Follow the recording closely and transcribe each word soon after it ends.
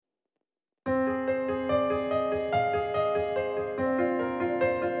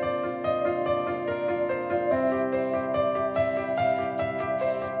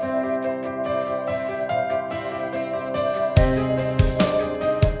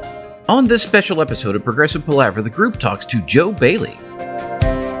On this special episode of Progressive Palaver, the group talks to Joe Bailey.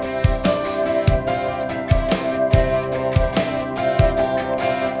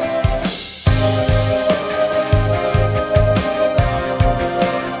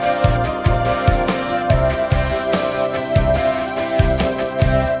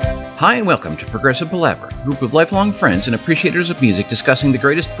 Hi and welcome to Progressive Palaver, a group of lifelong friends and appreciators of music discussing the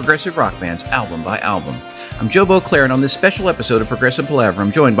greatest progressive rock bands album by album. I'm Joe Beauclair, and on this special episode of Progressive Palaver,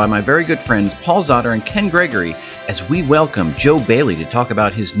 I'm joined by my very good friends Paul Zotter and Ken Gregory as we welcome Joe Bailey to talk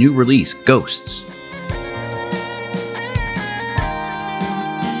about his new release, Ghosts.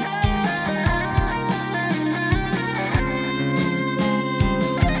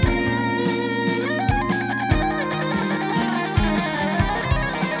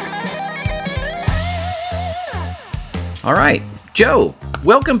 All right, Joe,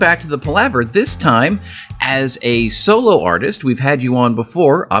 welcome back to the Palaver, this time as a solo artist. We've had you on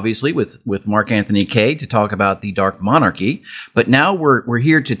before, obviously, with Mark Anthony Kaye to talk about the Dark Monarchy, but now we're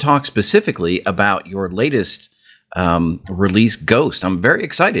here to talk specifically about your latest release, Ghost. I'm very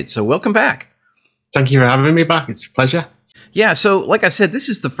excited, so welcome back. Thank you for having me back. It's a pleasure. Yeah, so like I said, this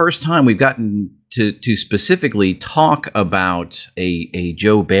is the first time we've gotten to specifically talk about a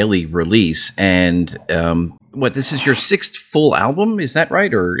Joe Bailey release, and this is your sixth full album? Is that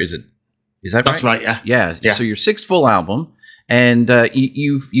right, or is that That's right? Yeah. So your sixth full album, and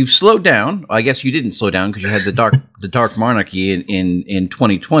you've slowed down. I guess you didn't slow down because you had the Dark Monarchy in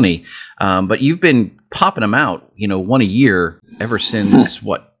 2020, but you've been popping them out, one a year ever since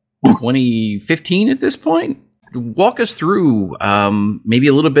 2015 at this point. Walk us through maybe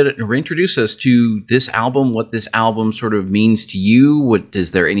a little bit, or introduce us to this album, what this album sort of means to you.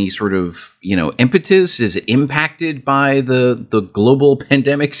 Is there any sort of, impetus? Is it impacted by the global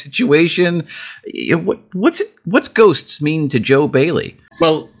pandemic situation? What's Ghosts mean to Joe Bailey?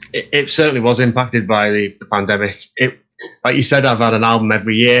 Well, it certainly was impacted by the pandemic. Like you said, I've had an album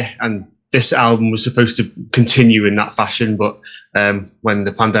every year, and this album was supposed to continue in that fashion. But when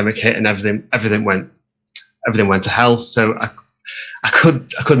the pandemic hit and everything went to hell, so I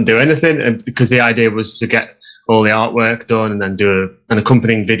couldn't do anything, because the idea was to get all the artwork done and then do an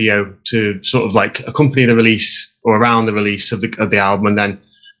accompanying video to sort of like accompany the release or around the release of the album, and then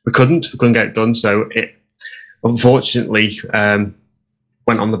we couldn't get it done, so it unfortunately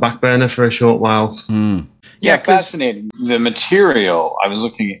went on the back burner for a short while. Yeah, fascinating. The material I was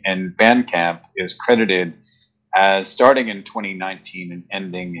looking in Bandcamp is credited as starting in 2019 and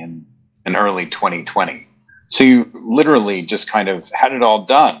ending in early 2020. So you literally just kind of had it all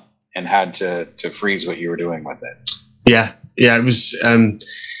done and had to freeze what you were doing with it. Yeah.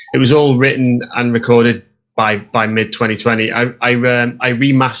 It was all written and recorded by mid 2020. I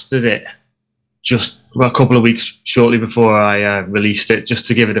remastered it just a couple of weeks shortly before I released it, just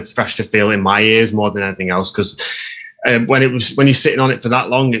to give it a fresher feel in my ears more than anything else. Because when you're sitting on it for that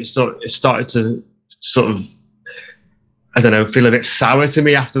long, it started to sort of, I don't know, feel a bit sour to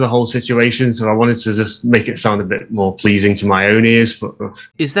me after the whole situation. So I wanted to just make it sound a bit more pleasing to my own ears.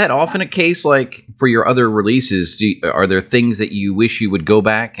 Is that often a case, like for your other releases? Are there things that you wish you would go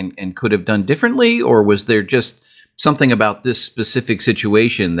back and could have done differently? Or was there just something about this specific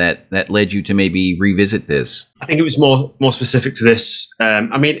situation that led you to maybe revisit this? I think it was more specific to this.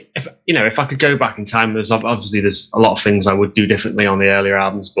 I mean, if I could go back in time, there's a lot of things I would do differently on the earlier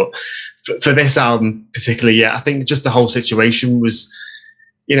albums, but for this album particularly, I think just the whole situation was,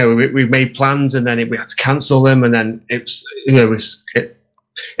 we made plans and then we had to cancel them, and then it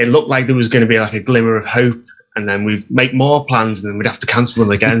looked like there was going to be like a glimmer of hope, and then we'd make more plans and then we'd have to cancel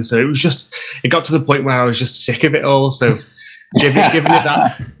them again. So it got to the point where I was just sick of it all. So giving it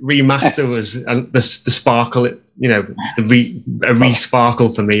that remaster was the sparkle, a re-sparkle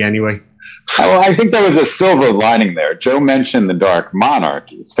for me anyway. Well, I think there was a silver lining there. Joe mentioned the Dark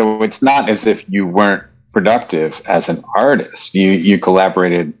Monarchy. So it's not as if you weren't productive as an artist. You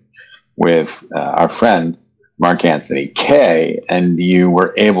collaborated with our friend Mark Anthony Kaye, and you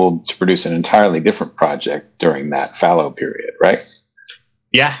were able to produce an entirely different project during that fallow period, right?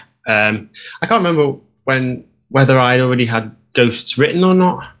 Yeah. I can't remember whether I'd already had Ghosts written or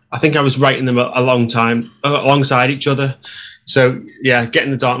not. I think I was writing them a long time alongside each other. So yeah,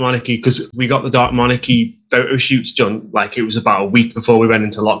 getting the Dark Monarchy, because we got the Dark Monarchy photo shoots done, like it was about a week before we went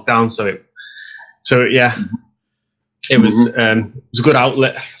into lockdown. It was a good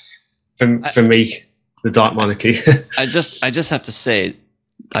outlet for me. The Dark Monarchy. I just have to say,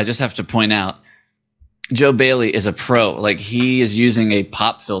 I just have to point out, Joe Bailey is a pro. Like, he is using a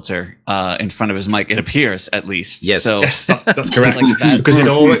pop filter in front of his mic. It appears, at least. Yes, so yes, that's correct.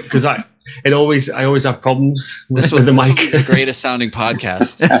 Because I always have problems This with the will mic. be the greatest sounding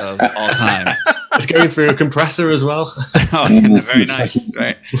podcast of all time. It's going through a compressor as well. Oh, very nice.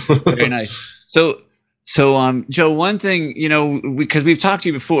 Right. Very nice. So, Joe, one thing, because we've talked to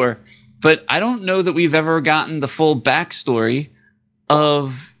you before, but I don't know that we've ever gotten the full backstory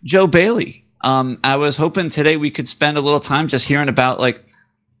of Joe Bailey. I was hoping today we could spend a little time just hearing about like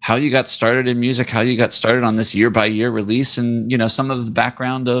how you got started in music, how you got started on this year by year release, and some of the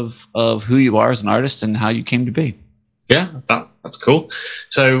background of who you are as an artist and how you came to be. Yeah, that's cool.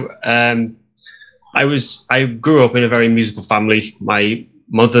 So I grew up in a very musical family. My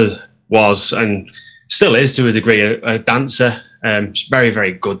mother was and still is to a degree a dancer. She's a very,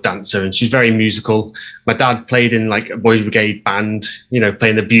 very good dancer, and she's very musical. My dad played in like a boys' brigade band,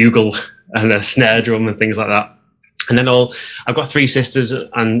 playing the bugle and a snare drum and things like that. And then I've got 3 sisters,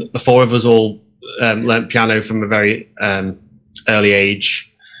 and the 4 of us all learnt piano from a very early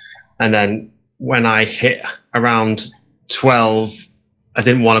age. And then when I hit around 12, I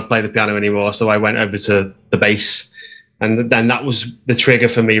didn't want to play the piano anymore, so I went over to the bass. And then that was the trigger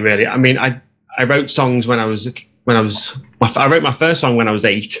for me, really. I mean, I wrote songs I wrote my first song when I was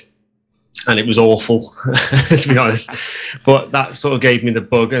 8, and it was awful, to be honest. But that sort of gave me the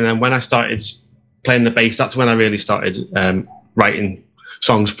bug. And then when I started playing the bass, that's when I really started writing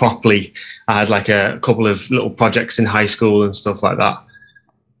songs properly. I had like a couple of little projects in high school and stuff like that.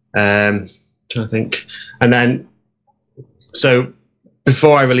 Trying to think. And then, so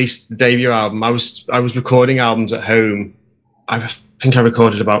before I released the debut album, I was recording albums at home. I think I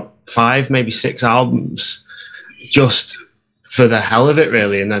recorded about 5, maybe 6 albums just for the hell of it,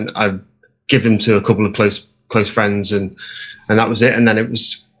 really. And then I give them to a couple of close friends, and that was it. And then it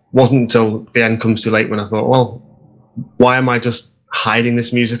wasn't until the end comes too late when I thought, well, why am I just hiding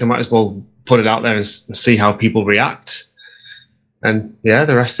this music? I might as well put it out there and see how people react. And yeah,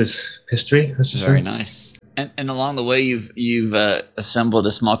 the rest is history. Very nice. And along the way, you've assembled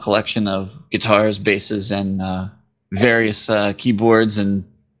a small collection of guitars, basses, and various keyboards, and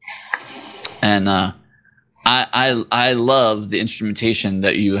I love the instrumentation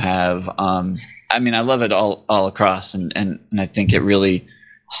that you have. I mean, I love it all across, and I think it really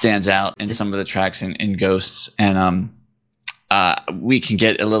stands out in some of the tracks in Ghosts, and we can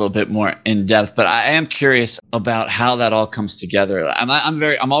get a little bit more in depth, but I am curious about how that all comes together.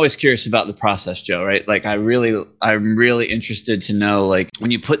 I'm always curious about the process, Joe, right? Like I'm really interested to know, like,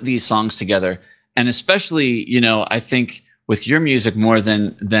 when you put these songs together, and especially, I think with your music more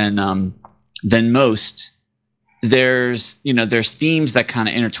than most, there's themes that kind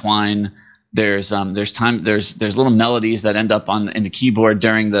of intertwine. There's little melodies that end up in the keyboard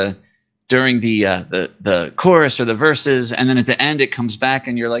during the chorus or the verses, and then at the end it comes back,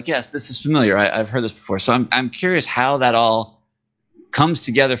 and you're like, yes, this is familiar. I've heard this before. So I'm curious how that all comes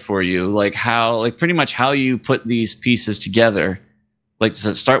together for you, pretty much how you put these pieces together. Like, does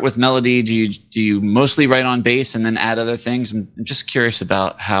it start with melody? Do you mostly write on bass and then add other things? I'm just curious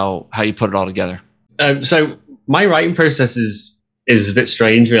about how you put it all together. So my writing process is a bit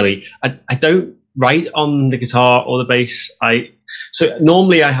strange, really. I don't write on the guitar or the bass. So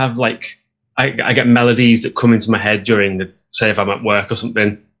normally I have I get melodies that come into my head during say if I'm at work or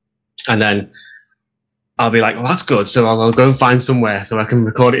something, and then I'll be like, oh, that's good. So I'll go and find somewhere so I can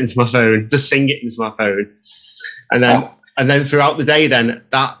record it into my phone, just sing it into my phone. And then throughout the day, then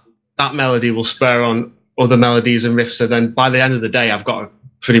that melody will spur on other melodies and riffs. So then by the end of the day, I've got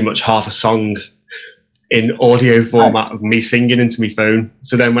pretty much half a song in audio format of me singing into my phone.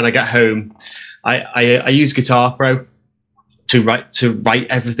 So then when I get home, I use Guitar Pro to write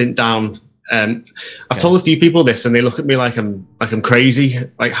everything down. I've told a few people this, and they look at me like I'm crazy.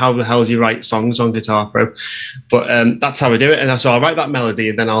 Like, how the hell do you write songs on Guitar Pro? But that's how I do it. And so I'll write that melody,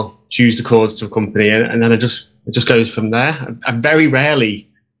 and then I'll choose the chords to accompany it, and then it just goes from there. I very rarely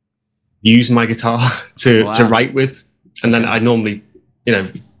use my guitar to write with, and then I normally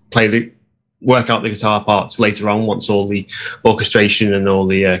work out the guitar parts later on once all the orchestration and all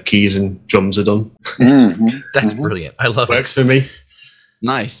the keys and drums are done. That's brilliant. I love it. Works for me.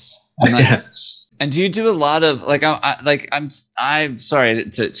 Nice. Yeah. And do you do a lot of I'm sorry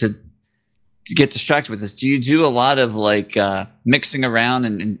to get distracted with this. Do you do a lot of mixing around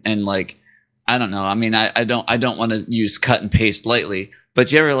and like, I don't know. I mean, I don't want to use cut and paste lightly, but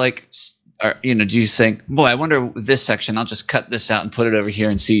do you ever do you think, boy, I wonder this section, I'll just cut this out and put it over here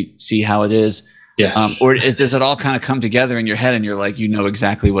and see how it is? Yeah. Does it all kind of come together in your head and you're like,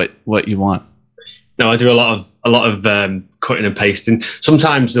 exactly what you want? No, I do a lot of cutting and pasting.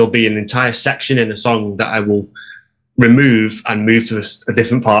 Sometimes there'll be an entire section in a song that I will remove and move to a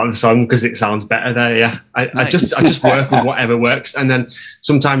different part of the song because it sounds better there. Yeah, I just work with whatever works, and then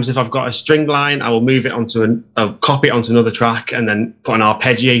sometimes if I've got a string line, I will move it onto copy it onto another track, and then put an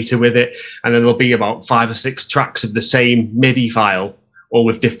arpeggiator with it, and then there'll be about 5 or 6 tracks of the same MIDI file, all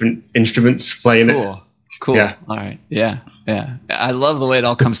with different instruments playing it. Cool. Yeah. All right. Yeah. I love the way it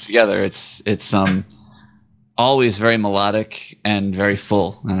all comes together. It's always very melodic and very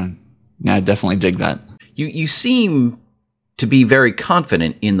full. I definitely dig that. You seem to be very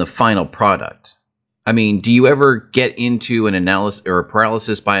confident in the final product. I mean, do you ever get into an analysis or a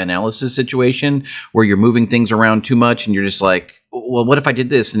paralysis by analysis situation where you're moving things around too much and you're just like, well, what if I did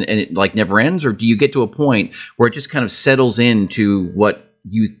this and it like never ends? Or do you get to a point where it just kind of settles into what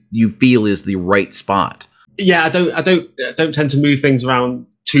you feel is the right spot? Yeah, I don't tend to move things around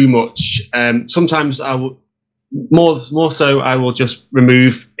too much. Sometimes I will. More so, I will just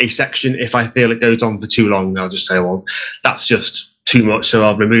remove a section if I feel it goes on for too long. I'll just say, well, that's just too much, so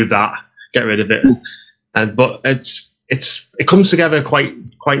I'll remove that, get rid of it. But it comes together quite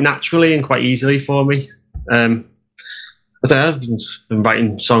naturally and quite easily for me. I've been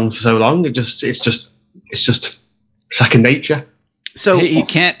writing songs for so long. It's second nature. So he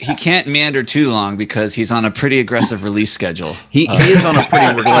can't meander too long because he's on a pretty aggressive release schedule. He is on a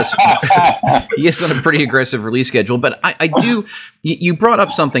pretty aggressive release schedule. But I do. You brought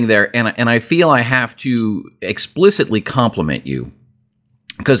up something there, and I feel I have to explicitly compliment you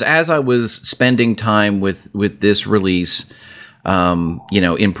because as I was spending time with this release,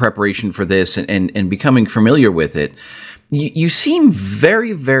 in preparation for this and becoming familiar with it, you seem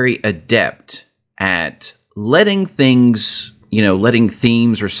very, very adept at letting things. Letting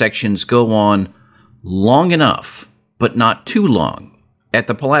themes or sections go on long enough, but not too long. At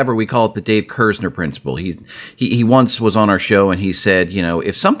the Palaver, we call it the Dave Kersner principle. He once was on our show and he said,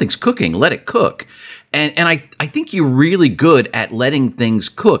 if something's cooking, let it cook. And I think you're really good at letting things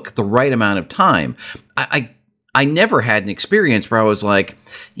cook the right amount of time. I never had an experience where I was like,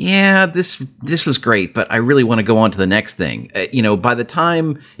 yeah, this was great, but I really want to go on to the next thing. By the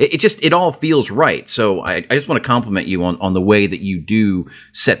time it all feels right. So I just want to compliment you on the way that you do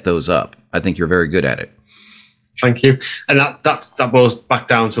set those up. I think you're very good at it. Thank you. And that boils back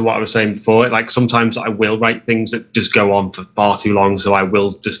down to what I was saying before. Like sometimes I will write things that just go on for far too long. So I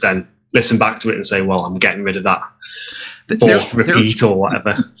will just then listen back to it and say, well, I'm getting rid of that. Repeat or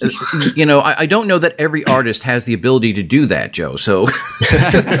whatever. I don't know that every artist has the ability to do that, Joe. So,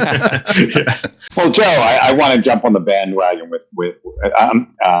 yeah. Well, Joe, I want to jump on the bandwagon with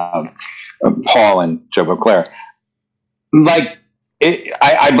Paul and Joe Beauclair.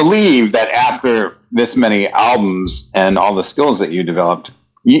 I believe that after this many albums and all the skills that you developed,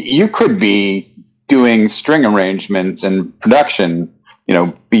 you could be doing string arrangements and production,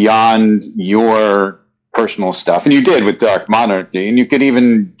 beyond your personal stuff, and you did with Dark Monarchy, and you could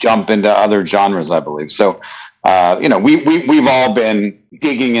even jump into other genres, I believe. So, we've all been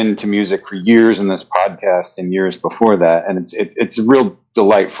digging into music for years in this podcast and years before that, and it's a real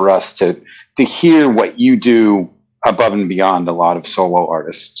delight for us to hear what you do above and beyond a lot of solo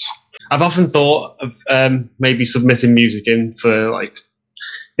artists. I've often thought of maybe submitting music in for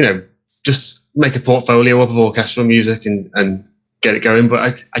just make a portfolio of orchestral music and get it going,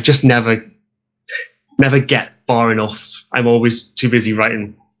 but I just never get far enough. I'm always too busy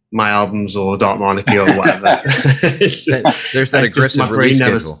writing my albums or Dark Monarchy or whatever. It's just, there's that aggressive my brain release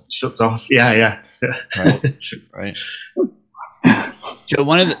never schedule. shuts off. Yeah. Right. Joe,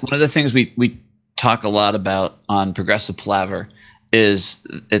 one of the things we talk a lot about on Progressive Palaver is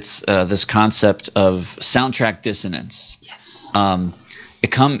this concept of soundtrack dissonance. Yes.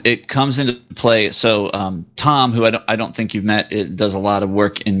 It comes into play. So Tom, who I don't think you've met, does a lot of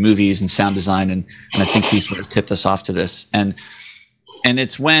work in movies and sound design, and I think he sort of tipped us off to this. And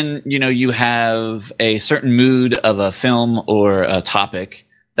it's when you have a certain mood of a film or a topic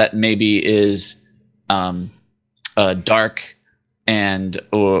that maybe is dark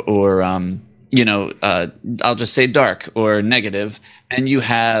or I'll just say dark or negative, and you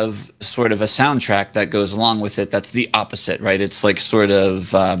have sort of a soundtrack that goes along with it that's the opposite, right? It's like sort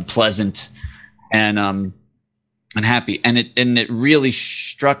of pleasant and happy, and it really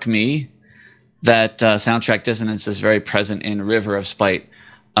struck me that soundtrack dissonance is very present in River of Spite.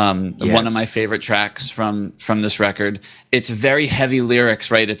 Yes. One of my favorite tracks from this record. It's very heavy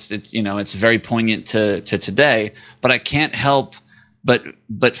lyrics, right? It's very poignant to today, but I can't help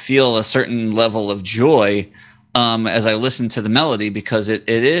but feel a certain level of joy as I listen to the melody, because it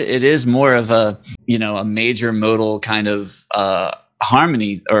is more of a major modal kind of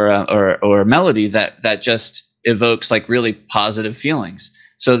harmony or melody that just evokes like really positive feelings.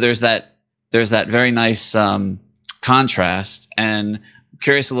 So there's that very nice contrast. And I'm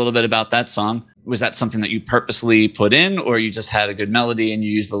curious a little bit about that song. Was that something that you purposely put in, or you just had a good melody and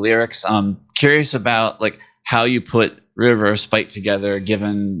you used the lyrics? Curious about like how you put River of Spite together,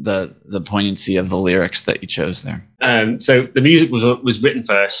 given the poignancy of the lyrics that you chose there. So the music was written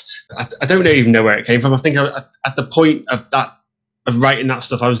first. I don't even know where it came from. I think at the point of writing that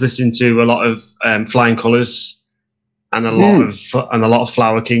stuff, I was listening to a lot of Flying Colours and a lot of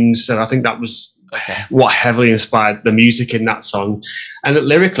Flower Kings. So I think that was what heavily inspired the music in that song. And that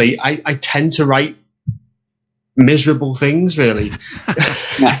lyrically, I tend to write miserable things, really.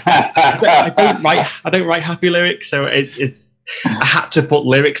 I don't write happy lyrics, so it's I had to put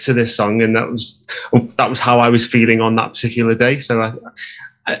lyrics to this song, and that was how I was feeling on that particular day. So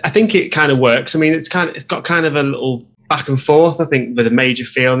I think it kind of works. I mean, it's got kind of a little back and forth, I think, with a major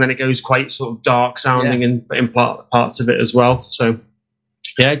feel, and then it goes quite sort of dark sounding in parts of it as well. So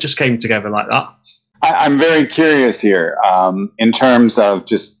yeah, it just came together like that. I'm very curious here in terms of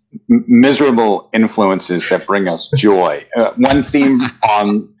just miserable influences that bring us joy. One theme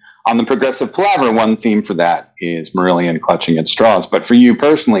on the Progressive Palaver, one theme for that is Marillion clutching at straws. But for you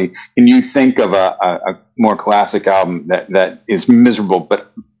personally, can you think of a more classic album that is miserable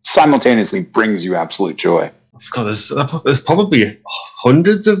but simultaneously brings you absolute joy? God, there's probably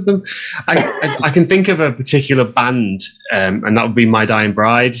hundreds of them. I can think of a particular band, and that would be My Dying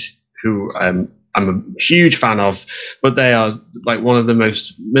Bride, who I'm a huge fan of, but they are like one of the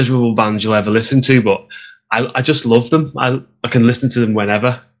most miserable bands you'll ever listen to. But I just love them. I can listen to them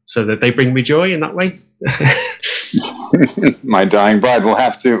whenever, so that they bring me joy in that way. My Dying Bride. We'll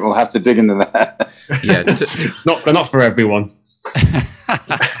have to dig into that. Yeah, they're not for everyone.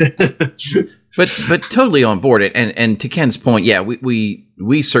 But totally on board. And to Ken's point, yeah,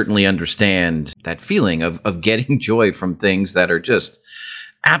 we certainly understand that feeling of getting joy from things that are just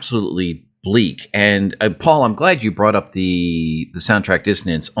absolutely bleak. And Paul, I'm glad you brought up the soundtrack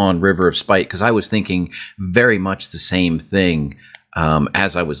dissonance on River of Spite, because I was thinking very much the same thing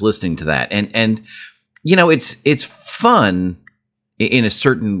as I was listening to that. And you know, it's fun in a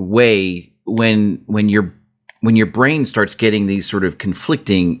certain way when your brain starts getting these sort of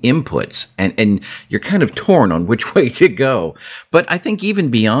conflicting inputs, and you're kind of torn on which way to go. But I think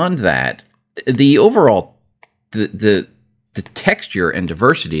even beyond that, the overall the texture and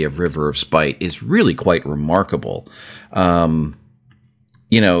diversity of River of Spite is really quite remarkable.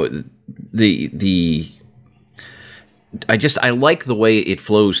 You know, I like the way it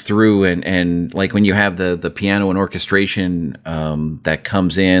flows through, and like when you have the piano and orchestration that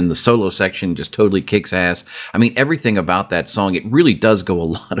comes in, the solo section just totally kicks ass. I mean, everything about that song, it really does go a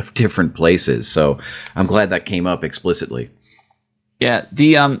lot of different places. So I'm glad that came up explicitly. Yeah,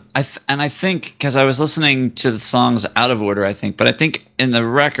 I think because I was listening to the songs out of order, I think, but I think in the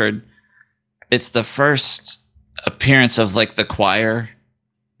record, it's the first appearance of like the choir.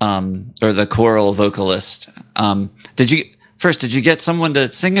 Or the choral vocalist. Did you get someone to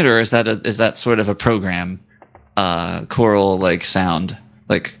sing it, or is that sort of a program choral like sound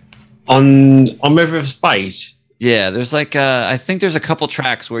like on River of Spite? Yeah, there's like I think there's a couple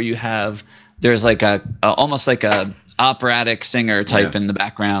tracks where there's like a almost like a operatic singer type in the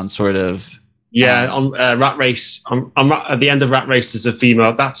background, sort of. Yeah, on Rat Race, at the end of Rat Race, there's a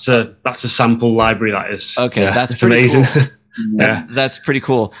female. That's a sample library. That is okay. Yeah, that's amazing. Cool. That's pretty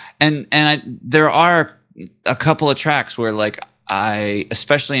cool. And there are a couple of tracks where like I,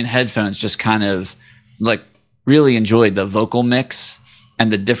 especially in headphones, just kind of like really enjoyed the vocal mix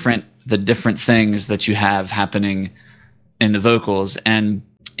and the different things that you have happening in the vocals. And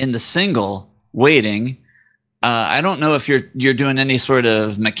in the single Waiting, I don't know if you're doing any sort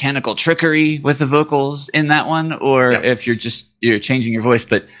of mechanical trickery with the vocals in that one, or if you're changing your voice,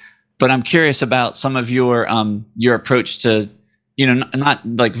 but I'm curious about some of your approach to, you know, not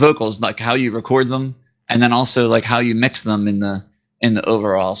like vocals, like how you record them, and then also like how you mix them in the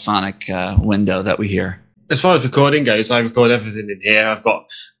overall sonic window that we hear. As far as recording goes, I record everything in here. I've got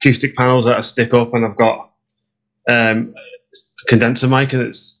acoustic panels that I stick up, and I've got condenser mic, and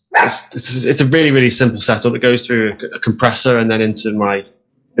it's a really, really simple setup. It goes through a compressor and then into my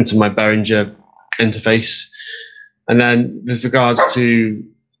Behringer interface. And then with regards to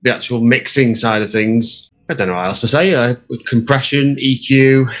the actual mixing side of things, I don't know what else to say. With compression,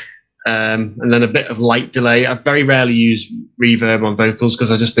 EQ, and then a bit of light delay. I very rarely use reverb on vocals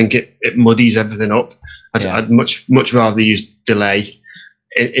because I just think it muddies everything up. I'd much rather use delay.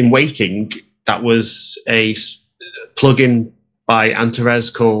 In Waiting, that was a plugin by Antares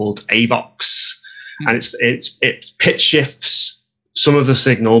called Avox, and it pitch shifts some of the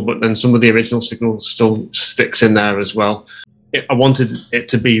signal, but then some of the original signal still sticks in there as well. I wanted it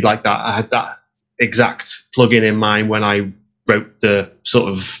to be like that. I had that exact plugin in mind when I wrote the sort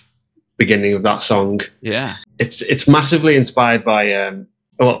of beginning of that song. Yeah. It's massively inspired by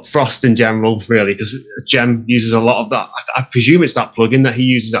Frost in general, really, because Jem uses a lot of that. I presume it's that plugin that he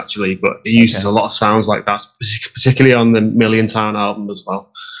uses actually, but he uses a lot of sounds like that, particularly on the Million Town album as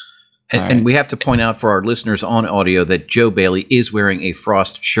well. And we have to point out for our listeners on audio that Joe Bailey is wearing a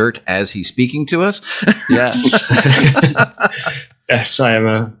Frost shirt as he's speaking to us. Yeah. Yes, I am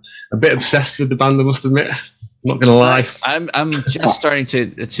a bit obsessed with the band, I must admit. I'm not going to lie. I'm just starting to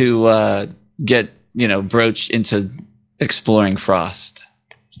get, broach into exploring Frost.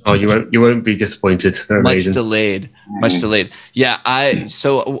 Oh, you won't be disappointed. They're amazing. Much delayed. Yeah.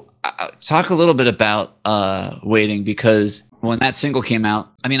 So talk a little bit about Waiting, because when that single came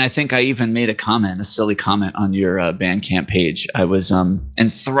out, I mean, I think I even made a silly comment on your Bandcamp page. I was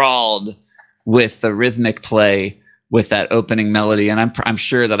enthralled with the rhythmic play with that opening melody, and I'm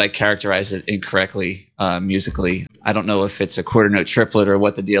sure that I characterized it incorrectly musically. I don't know if it's a quarter note triplet or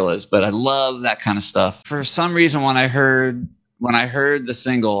what the deal is, but I love that kind of stuff. For some reason, when I heard the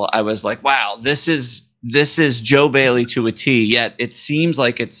single, I was like, wow, this is Joe Bailey to a T, yet it seems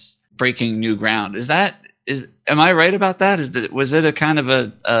like it's breaking new ground. Am I right about that? Was it a kind of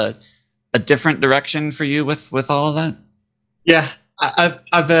a different direction for you with all of that? Yeah, I've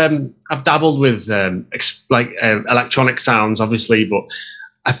dabbled with electronic sounds, obviously, but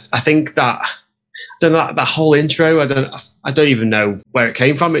I think that that whole intro, I don't even know where it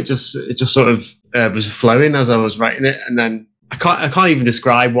came from. It just sort of was flowing as I was writing it, and then I can't even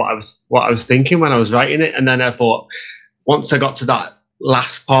describe what I was thinking when I was writing it. And then I thought, once I got to that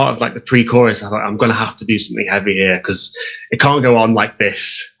last part of like the pre-chorus, I thought, I'm going to have to do something heavy here because it can't go on like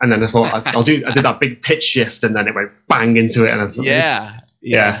this. And then I thought I did that big pitch shift, and then it went bang into it. And I thought,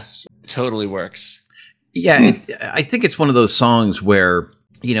 yeah, totally works. Yeah, I think it's one of those songs where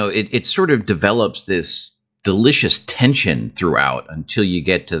it sort of develops this delicious tension throughout until you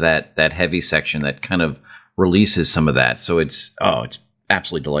get to that heavy section that kind of releases some of that. So it's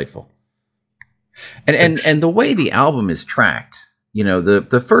absolutely delightful. And the way the album is tracked.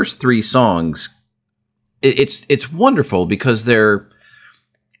 The first three songs, it's wonderful because they're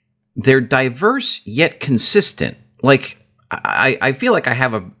diverse yet consistent. Like I feel like I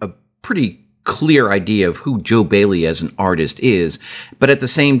have a pretty clear idea of who Joe Bailey as an artist is, but at the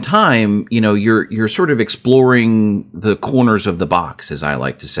same time, you're sort of exploring the corners of the box, as I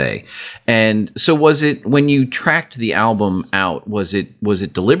like to say. And so, was it when you tracked the album out? Was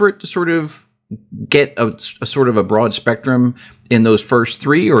it deliberate to sort of get a sort of a broad spectrum in those first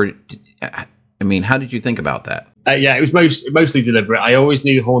three, or I mean, how did you think about that? Yeah, it was mostly deliberate. I always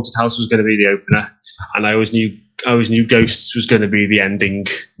knew Haunted House was going to be the opener, and I always knew Ghosts was going to be the ending.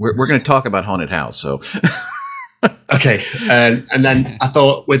 We're going to talk about Haunted House, so okay. And then I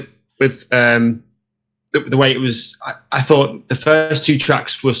thought with the way it was, I thought the first two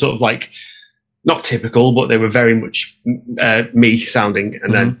tracks were sort of like not typical, but they were very much me sounding.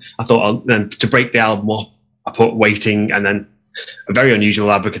 And then I thought, then to break the album up, I put Waiting, and then a very unusual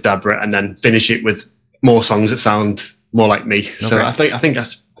Abracadabra, and then finish it with more songs that sound more like me. Okay. So I think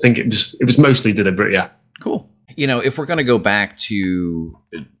it was mostly deliberate. Yeah. Cool. If we're going to go back to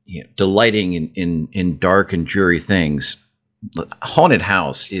delighting in dark and dreary things, Haunted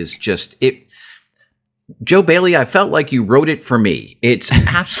House is just it. Joe Bailey, I felt like you wrote it for me. It's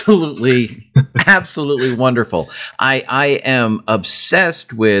absolutely, absolutely wonderful. I am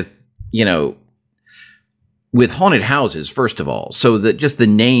obsessed with haunted houses, first of all. So that just the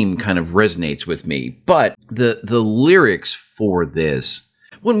name kind of resonates with me. But the lyrics for this,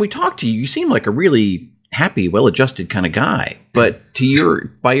 when we talk to you, you seem like a really happy, well-adjusted kind of guy. But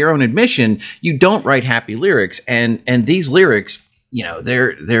by your own admission, you don't write happy lyrics. And these lyrics,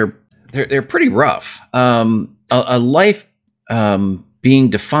 they're pretty rough. A life being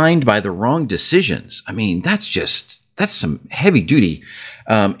defined by the wrong decisions. I mean, that's some heavy duty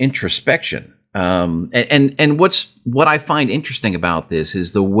introspection. And what I find interesting about this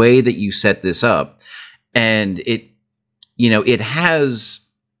is the way that you set this up, and it has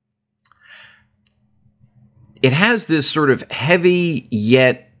this sort of heavy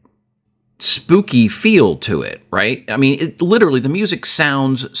yet spooky feel to it, right? I mean, literally the music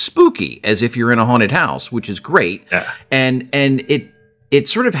sounds spooky, as if you're in a haunted house, which is great. Yeah. And it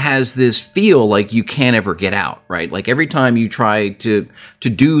sort of has this feel like you can't ever get out, right? Like every time you try to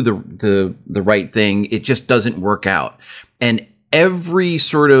do the right thing, it just doesn't work out. And every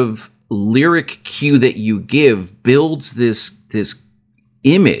sort of lyric cue that you give builds this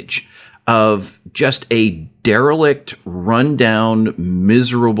image of just a derelict, rundown,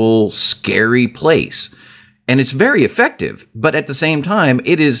 miserable, scary place. And it's very effective, but at the same time,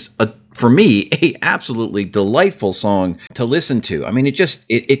 it is a for me, a absolutely delightful song to listen to. I mean,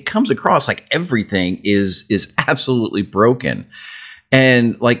 it comes across like everything is absolutely broken.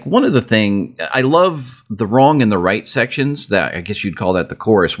 And like one of the thing, I love the wrong and the right sections, that I guess you'd call that the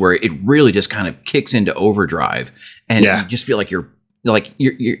chorus, where it really just kind of kicks into overdrive, and you just feel like you're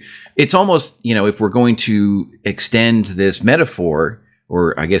it's almost, if we're going to extend this metaphor,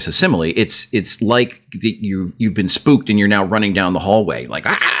 or I guess a simile, it's like you've been spooked and you're now running down the hallway like,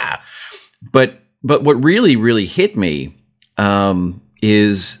 ah. But what really hit me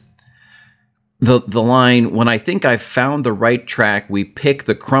is the line, when I think I've found the right track, we pick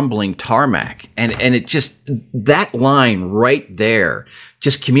the crumbling tarmac. And it just, that line right there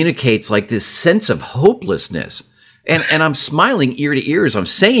just communicates like this sense of hopelessness. And I'm smiling ear to ear as I'm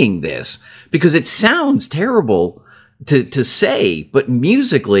saying this, because it sounds terrible to say, but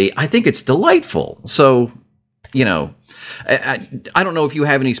musically, I think it's delightful. So, I don't know if you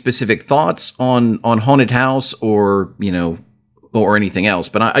have any specific thoughts on Haunted House or anything else,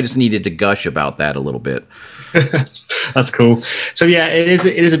 but I just needed to gush about that a little bit. That's cool. So yeah, it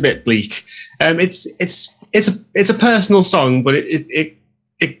is a bit bleak. It's a personal song, but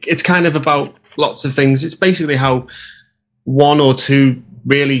it's kind of about lots of things. It's basically how one or two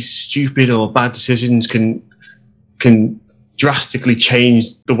really stupid or bad decisions can drastically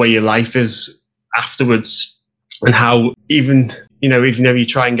change the way your life is afterwards, and how even though you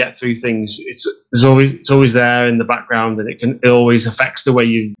try and get through things, it's always there in the background, and it always affects the way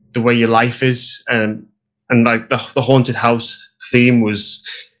your life is. And like the Haunted House theme was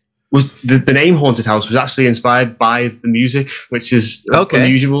the name Haunted House was actually inspired by the music, which is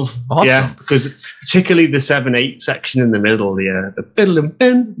unusual. Awesome. Yeah, because particularly the 7/8 section in the middle, the biddle and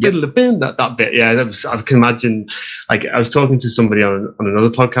bin, that bit. Yeah, I can imagine. Like, I was talking to somebody on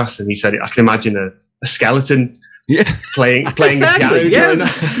another podcast, and he said I can imagine a skeleton. Yeah, playing exactly, piano.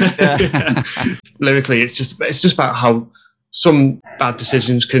 Yeah. Lyrically, it's just about how some bad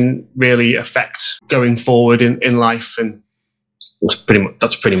decisions can really affect going forward in life, and that's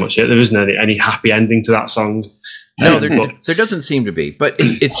pretty much it. There isn't any happy ending to that song. No, there doesn't seem to be, but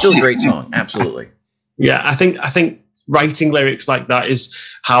it's still a great song. Absolutely. Yeah, I think writing lyrics like that is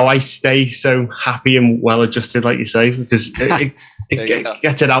how I stay so happy and well adjusted, like you say, because it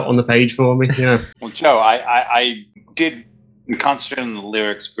gets it out on the page for me. Yeah. Well, Joe, I did concentrate on the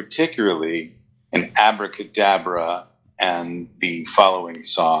lyrics, particularly in Abracadabra and the following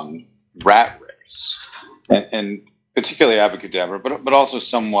song, Rat Race, and particularly Abracadabra, but also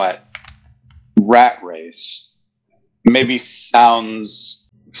somewhat Rat Race. Maybe sounds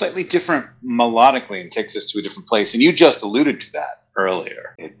slightly different melodically and takes us to a different place. And you just alluded to that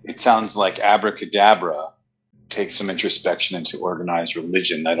earlier. It sounds like Abracadabra takes some introspection into organized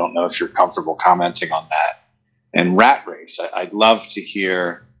religion. I don't know if you're comfortable commenting on that. And Rat Race, I'd love to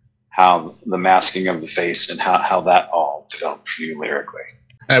hear how the masking of the face and how that all developed for you lyrically.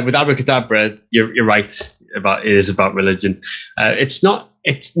 With Abracadabra, you're right. It is about religion. It's not.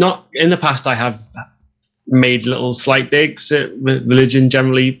 In the past, I have made little slight digs at religion.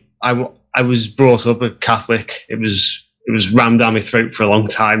 Generally, I was brought up a Catholic. It was rammed down my throat for a long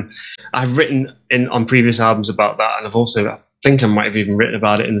time. I've written on previous albums about that, and I think I might have even written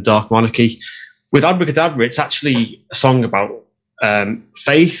about it in The Dark Monarchy. With Abracadabra, it's actually a song about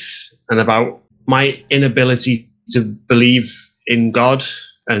faith and about my inability to believe in God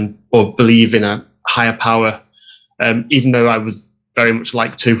or believe in a higher power, even though I would very much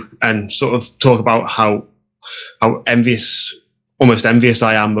like to, and sort of talk about how almost envious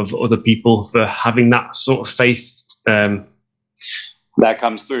I am of other people for having that sort of faith. That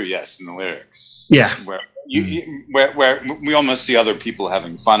comes through, yes, in the lyrics. Yeah, where we almost see other people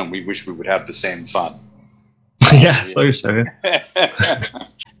having fun, and we wish we would have the same fun. Yeah, so.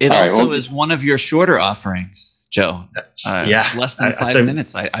 It also is one of your shorter offerings, Joe. Less than 5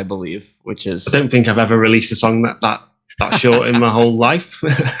 minutes, I believe. Which is, I don't think I've ever released a song that short in my whole life.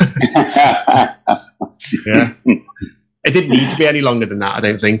 Yeah, it didn't need to be any longer than that. I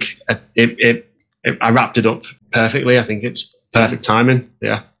don't think I wrapped it up perfectly. I think it's perfect timing.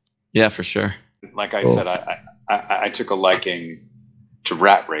 Yeah, for sure. Like I said, I took a liking to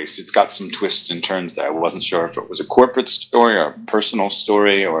Rat Race. It's got some twists and turns there. I wasn't sure if it was a corporate story or a personal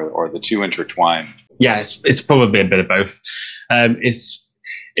story or the two intertwined. Yeah, it's probably a bit of both.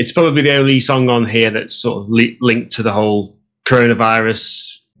 It's probably the only song on here that's sort of linked to the whole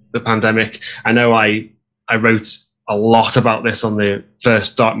coronavirus, the pandemic. I know I wrote a lot about this on the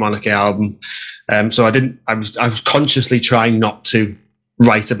first Dark Monarchy album, so I was consciously trying not to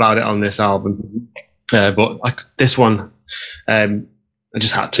write about it on this album, but this one, I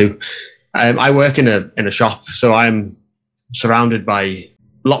just had to. I work in a shop, so I'm surrounded by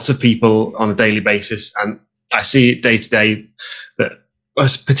lots of people on a daily basis, and I see it day to day that,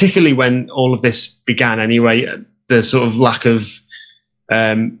 particularly when all of this began anyway, the sort of lack of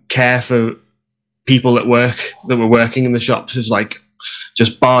care for people that were working in the shops is like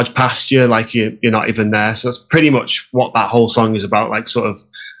just barge past you like you're not even there. So that's pretty much what that whole song is about, like sort of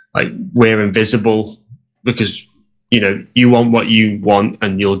like we're invisible because you want what you want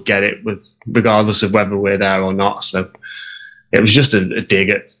and you'll get it regardless of whether we're there or not. So it was just a dig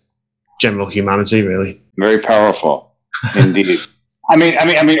at general humanity, really. Very powerful indeed.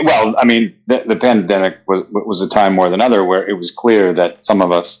 The pandemic was a time more than other where it was clear that some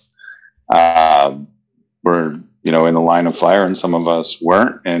of us were, in the line of fire, and some of us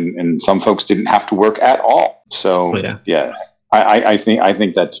weren't, and some folks didn't have to work at all. So I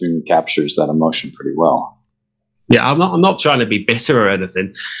think that tune captures that emotion pretty well. Yeah, I'm not trying to be bitter or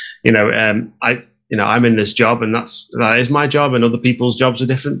anything. I'm in this job, and that is my job, and other people's jobs are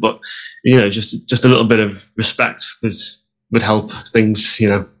different. But just a little bit of respect would help things.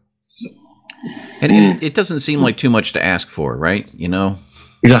 And it doesn't seem like too much to ask for, right?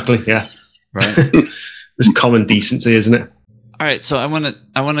 Exactly. Yeah. Right. It's common decency, isn't it? All right, so I want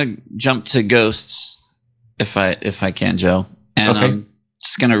to jump to Ghosts, if I can, Joe, and okay. I'm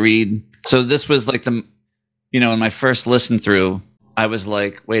just gonna read. So this was like in my first listen through, I was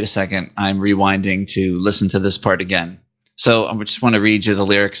like, wait a second, I'm rewinding to listen to this part again. So I just want to read you the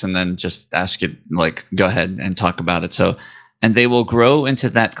lyrics and then just ask you, like, go ahead and talk about it. So, and they will grow into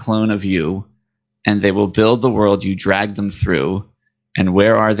that clone of you, and they will build the world you dragged them through. And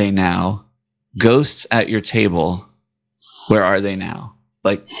where are they now? Ghosts at your table. Where are they now?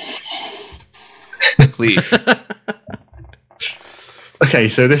 Like, please. Okay,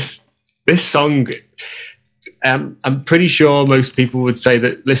 so this song, I'm pretty sure most people would say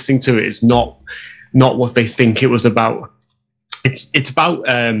that listening to it is not what they think it was about. It's about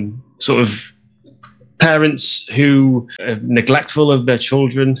sort of parents who are neglectful of their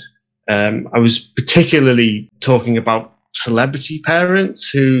children. I was particularly talking about celebrity parents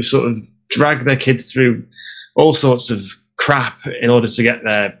who sort of drag their kids through all sorts of crap in order to get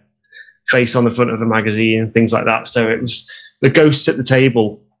their face on the front of a magazine and things like that. So it was the ghosts at the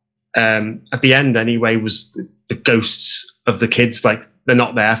table. At the end, anyway, was the ghosts of the kids. Like, they're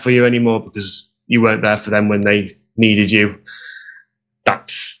not there for you anymore because you weren't there for them when they needed you.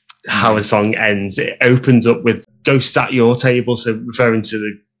 That's how a song ends. It opens up with ghosts at your table, so referring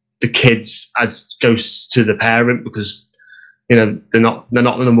to the kids as ghosts to the parent, because they're not the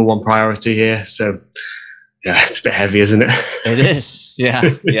number one priority here. So yeah, it's a bit heavy, isn't it? It is.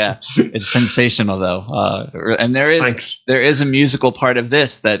 Yeah. Yeah. It's sensational though. And there is a musical part of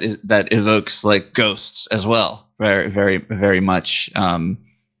this that evokes like ghosts as well. Very, very, very much.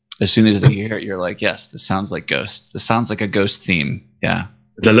 As soon as you hear it, you're like, yes, this sounds like ghosts. This sounds like a ghost theme. Yeah.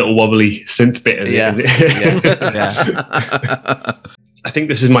 There's a little wobbly synth bit in it. Yeah. I think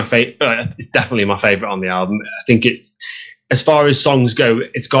this is my favorite. It's definitely my favorite on the album. I think as far as songs go,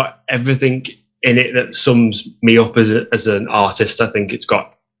 it's got everything in it that sums me up as an artist. I think it's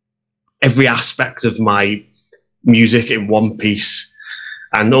got every aspect of my music in one piece.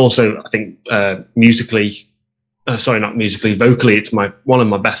 And also, I think vocally, it's one of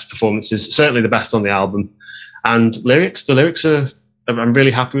my best performances, certainly the best on the album. And the lyrics I'm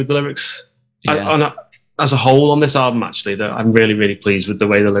really happy with the lyrics. Yeah. As a whole on this album, actually, I'm really, really pleased with the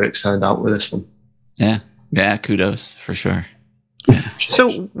way the lyrics turned out with this one. Yeah, kudos for sure. So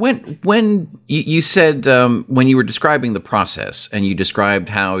when you said when you were describing the process, and you described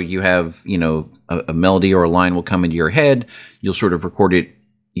how you have a melody or a line will come into your head, you'll sort of record it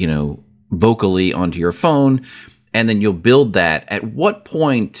vocally onto your phone, and then you'll build that. At what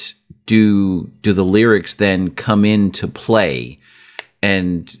point do the lyrics then come into play,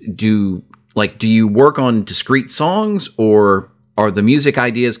 and do you work on discrete songs, or are the music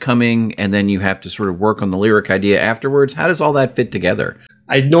ideas coming and then you have to sort of work on the lyric idea afterwards? How does all that fit together?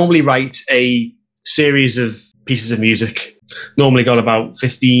 I normally write a series of pieces of music, normally got about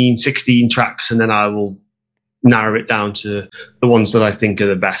 15, 16 tracks, and then I will narrow it down to the ones that I think are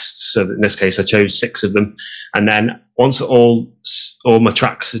the best. So in this case, I chose 6 of them. And then once all my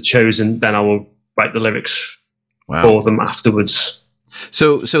tracks are chosen, then I will write the lyrics for them afterwards.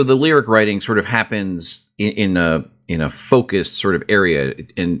 So the lyric writing sort of happens in a focused sort of area,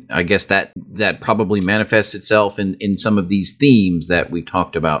 and I guess that probably manifests itself in some of these themes that we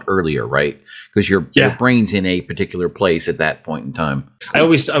talked about earlier, right? Because your brain's in a particular place at that point in time. I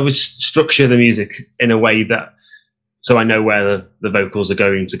always structure the music in a way that so I know where the vocals are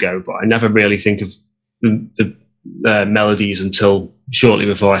going to go, but I never really think of the melodies until shortly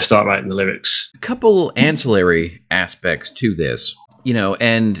before I start writing the lyrics. A couple ancillary aspects to this. You know,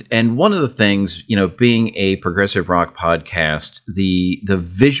 and one of the things, you know, being a progressive rock podcast, the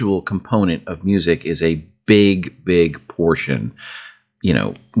visual component of music is a big portion. You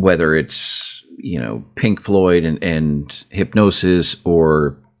know, whether it's, you know, Pink Floyd and Hypnosis,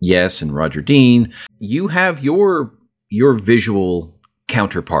 or Yes and Roger Dean, you have your visual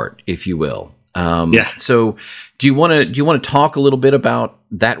counterpart, if you will. So do you want to talk a little bit about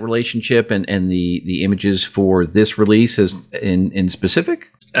that relationship and the images for this release as in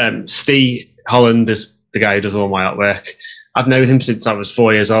specific? Steve Holland is the guy who does all my artwork. I've known him since I was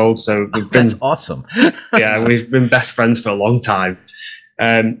 4 years old, so That's awesome. Yeah, we've been best friends for a long time.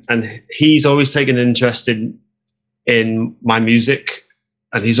 And he's always taken an interest in my music,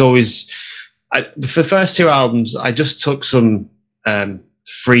 and he's always, for the first 2 albums, I just took some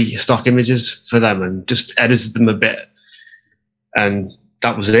free stock images for them and just edited them a bit, and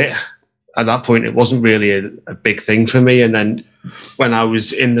that was it. At that point, it wasn't really a big thing for me. And then when I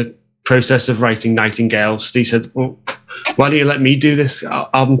was in the process of writing Nightingale, Steve said, well, why don't you let me do this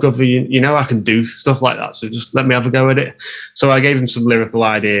album cover? You know I can do stuff like that, so just let me have a go at it. So I gave him some lyrical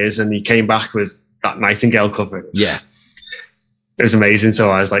ideas, and he came back with that Nightingale cover. Yeah. It was amazing.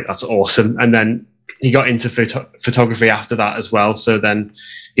 So I was like, that's awesome. And then he got into photography after that as well. So then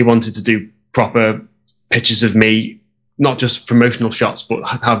he wanted to do proper pictures of me, not just promotional shots, but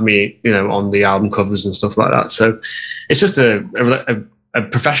have me, you know, on the album covers and stuff like that. So it's just a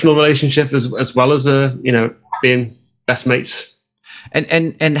professional relationship as well as you know, being best mates.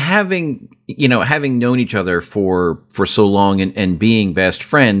 And having known each other for so long and being best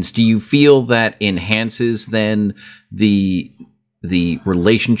friends, do you feel that enhances then the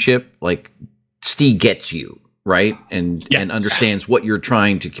relationship? Like, Steve gets you, right? And understands what you're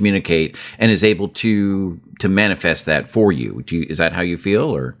trying to communicate and is able to manifest that for you. Is that how you feel?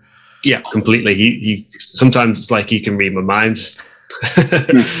 Or yeah, completely. He sometimes it's like he can read my mind.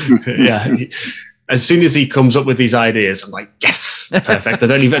 Yeah. As soon as he comes up with these ideas, I'm like, yes, perfect. I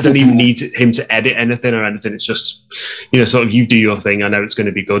don't even need him to edit anything or anything. It's just, you know, sort of, you do your thing. I know it's going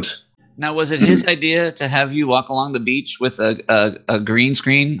to be good. Now, was it his idea to have you walk along the beach with a green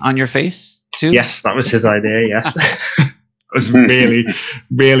screen on your face too? Yes, that was his idea. Yes. It was really,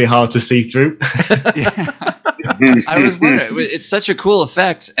 really hard to see through. I was wondering, it's such a cool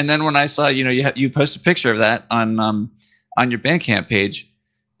effect. And then when I saw, you know, you post a picture of that on your Bandcamp page,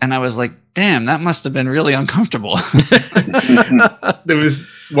 and I was like, damn, that must have been really uncomfortable. There was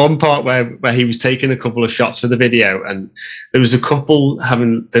one part where he was taking a couple of shots for the video, and there was a couple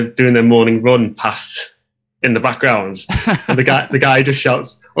doing their morning run past in the background, and the guy just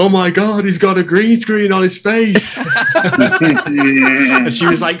shouts, "Oh my God, he's got a green screen on his face!" And she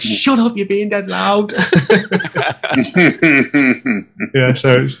was like, "Shut up, you're being dead loud." Yeah,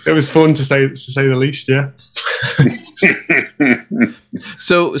 so it was fun to say the least. Yeah.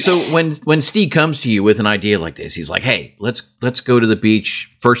 So when Steve comes to you with an idea like this, he's like, "Hey, let's go to the beach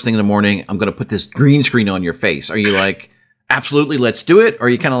first thing in the morning. I'm going to put this green screen on your face." Are you like, "Absolutely, let's do it"? Or are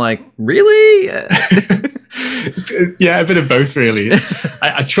you kind of like, "Really?" Yeah, a bit of both, really.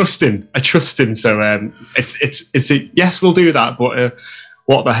 I trust him. So it's a yes, we'll do that. But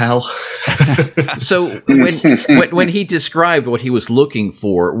what the hell? So when he described what he was looking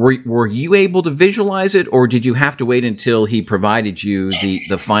for, were you able to visualize it, or did you have to wait until he provided you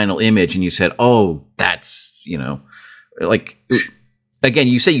the final image and you said, "Oh, that's," you know, like, again,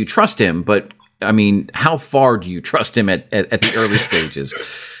 you say you trust him, but I mean, how far do you trust him at the early stages?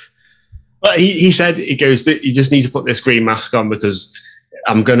 Well, he said, he goes, "You just need to put this green mask on because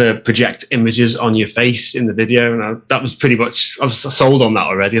I'm going to project images on your face in the video." And that was pretty much, I was sold on that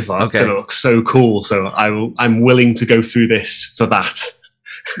already. I thought, it's going to look so cool. So I'm willing to go through this for that.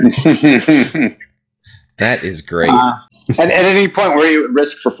 That is great. And at any point, were you at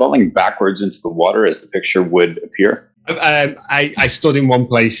risk for falling backwards into the water as the picture would appear? I stood in one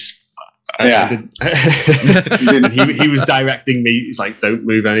place. Yeah. He was directing me. He's like, "Don't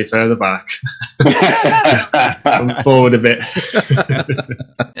move any further back. Come forward a bit."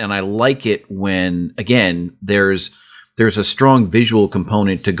 And I like it when, again, there's a strong visual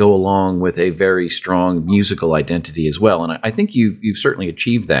component to go along with a very strong musical identity as well. And I think you've certainly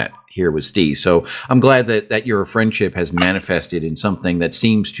achieved that here with Steve. So I'm glad that your friendship has manifested in something that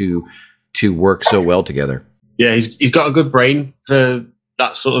seems to work so well together. Yeah, he's got a good brain for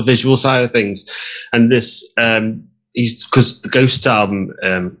that sort of visual side of things. And this, because the Ghosts album,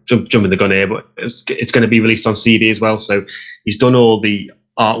 jumping the gun here, but it's going to be released on CD as well. So he's done all the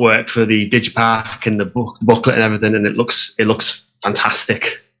artwork for the digipack and the booklet and everything, and it looks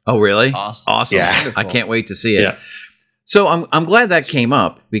fantastic. Oh, really? Awesome. Yeah, Wonderful. I can't wait to see it. Yeah. So I'm glad that came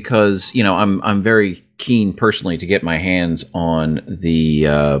up because, you know, I'm very keen personally to get my hands on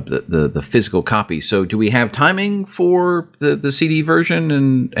the physical copy. So, do we have timing for the CD version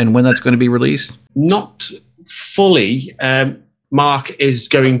and when that's going to be released? Not fully. Mark is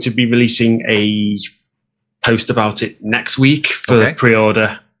going to be releasing a post about it next week for the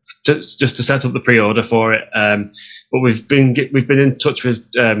pre-order, just to set up the pre-order for it. But we've been in touch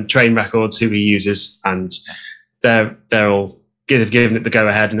with Train Records, who he uses, and they're all given it the go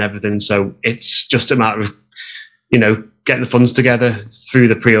ahead and everything. So it's just a matter of getting the funds together through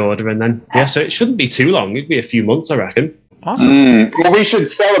the pre-order, and then so it shouldn't be too long. It'd be a few months, I reckon. Awesome. Well, we should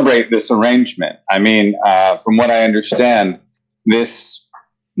celebrate this arrangement. I mean, from what I understand, this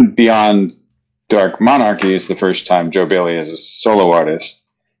Beyond Dark Monarchy is the first time Joe Bailey, as a solo artist,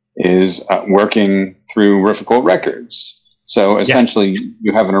 is working through Riffical Records. So essentially,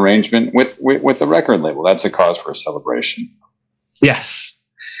 you have an arrangement with a record label. That's a cause for a celebration. Yes.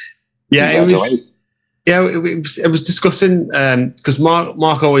 Yeah, it was. Yeah, it was discussing because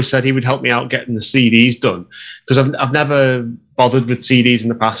Mark always said he would help me out getting the CDs done, because I've never bothered with CDs in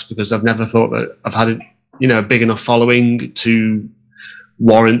the past, because I've never thought that I've had a big enough following to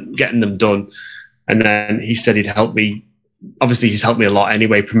warrant getting them done. And then he said he'd help me. Obviously, he's helped me a lot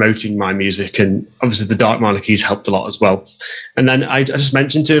anyway, promoting my music, and obviously the Dark Monarchy's helped a lot as well. And then I just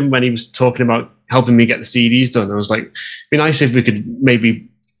mentioned to him when he was talking about helping me get the CDs done, I was like, it'd be nice if we could maybe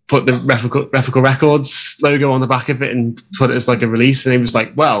put the Riffical Records logo on the back of it and put it as like a release. And he was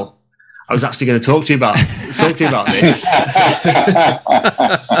like, well, I was actually going to talk to you about this.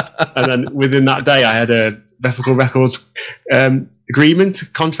 And then within that day, I had a Riffical Records agreement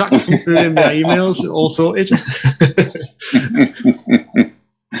contract come through in my emails, all sorted.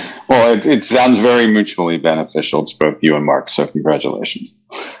 Well, it sounds very mutually beneficial to both you and Mark. So congratulations.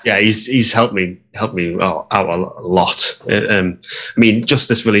 Yeah, he's helped me out a lot. I mean, just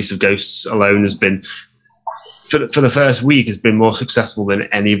this release of Ghosts alone has been, for the first week, has been more successful than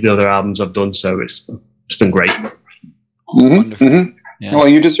any of the other albums I've done. So it's been great. Mm-hmm. Wonderful. Mm-hmm. Yeah. Well,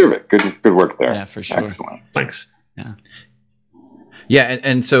 you deserve it. Good work there. Yeah, for sure. Excellent. Thanks. Yeah. Yeah,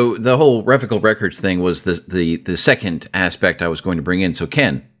 and so the whole Riffical Records thing was the second aspect I was going to bring in. So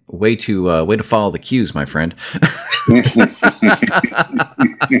Ken, way to follow the cues, my friend.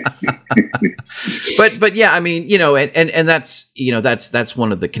 but yeah, I mean, and that's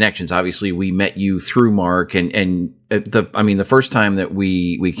one of the connections. Obviously, we met you through Mark, and the first time that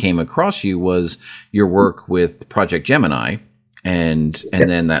we came across you was your work with Project Gemini. And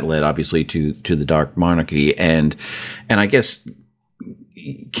then that led obviously to the Dark Monarchy, and I guess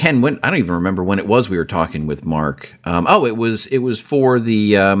Ken, I don't even remember when it was we were talking with Mark. It was for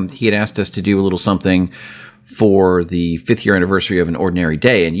the he had asked us to do a little something for the 5th year anniversary of An Ordinary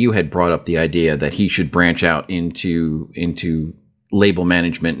Day, and you had brought up the idea that he should branch out into label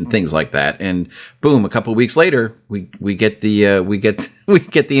management and things like that. And boom, a couple of weeks later, we get the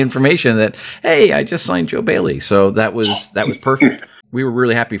information that, hey, I just signed Joe Bailey. So that was perfect. We were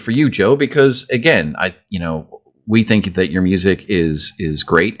really happy for you, Joe, because again, we think that your music is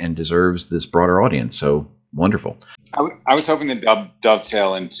great and deserves this broader audience. So wonderful. I was hoping to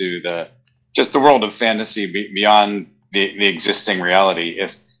dovetail into the world of fantasy beyond the existing reality.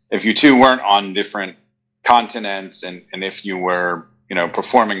 If you two weren't on different continents, and if you were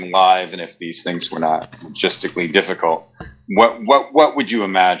performing live, and if these things were not logistically difficult, what would you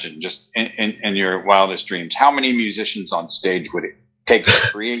imagine, just in your wildest dreams? How many musicians on stage would it take to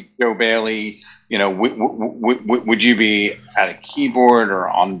create Joe Bailey? Would you be at a keyboard or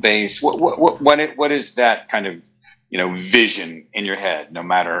on bass? What is that kind of vision in your head, no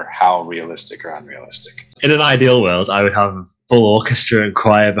matter how realistic or unrealistic? In an ideal world, I would have a full orchestra and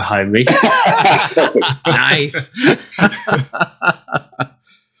choir behind me. Nice.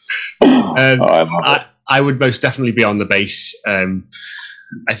 I would most definitely be on the bass.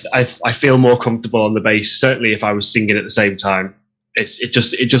 I feel more comfortable on the bass. Certainly, if I was singing at the same time,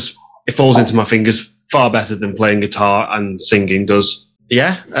 it falls into my fingers far better than playing guitar and singing does.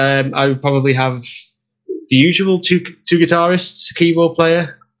 Yeah, I would probably have the usual two guitarists, a keyboard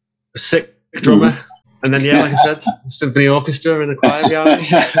player, a sick drummer, and then like I said, a symphony orchestra and a choir behind me.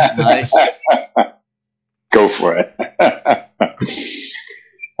 Nice. Go for it.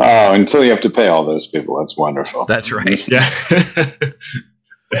 Oh, until you have to pay all those people, that's wonderful. That's right. Yeah.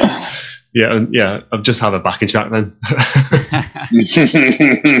 Yeah. I'll just have a backing track then. I'd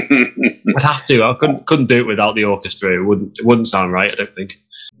have to. I couldn't do it without the orchestra. It wouldn't sound right, I don't think.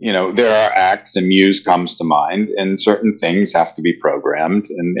 There are acts, and Muse comes to mind, and certain things have to be programmed,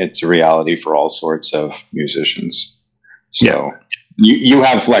 and it's a reality for all sorts of musicians. So you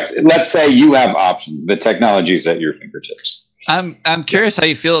have flex. Let's say you have options. The technology is at your fingertips. I'm curious how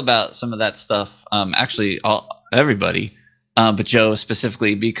you feel about some of that stuff. Actually, everybody, but Joe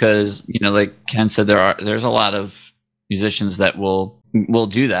specifically, because like Ken said, there's a lot of musicians that will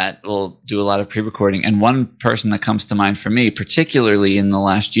do that. Will do a lot of pre-recording, and one person that comes to mind for me, particularly in the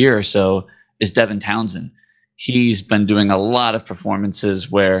last year or so, is Devin Townsend. He's been doing a lot of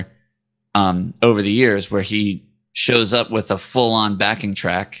performances where, over the years, where he shows up with a full-on backing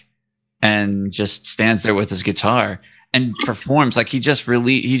track and just stands there with his guitar and performs. Like he just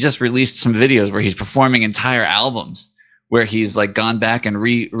released some videos where he's performing entire albums where he's like gone back and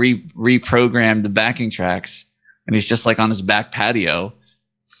reprogrammed the backing tracks, and he's just like on his back patio,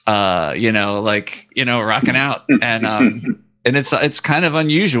 rocking out. And it's kind of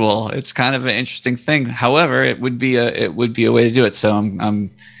unusual. It's kind of an interesting thing. However, it would be a way to do it. So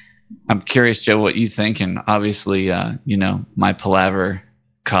I'm curious, Joe, what you think, and obviously, my Palaver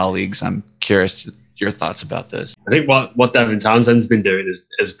colleagues, I'm curious your thoughts about this. I think what Devin Townsend's been doing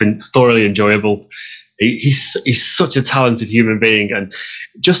has been thoroughly enjoyable. He's such a talented human being, and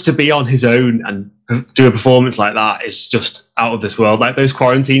just to be on his own and do a performance like that is just out of this world. Like those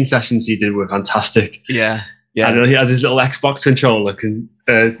quarantine sessions he did were fantastic. Yeah. I know he had his little Xbox controller doing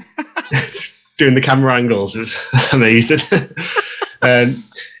the camera angles. It was amazing. I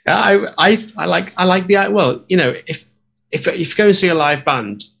like the if you go and see a live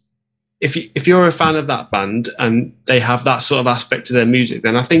band, if you're a fan of that band and they have that sort of aspect to their music,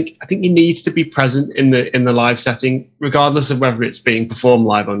 then I think you need to be present in the live setting, regardless of whether it's being performed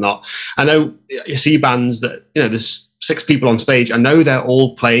live or not. I know you see bands that there's 6 people on stage. I know they're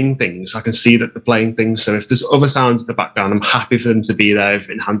all playing things. I can see that they're playing things. So if there's other sounds in the background, I'm happy for them to be there if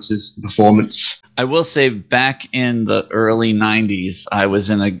it enhances the performance. I will say, back in the early 90s, I was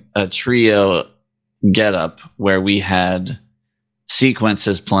in a trio getup where we had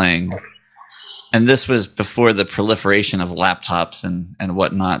sequences playing. And this was before the proliferation of laptops and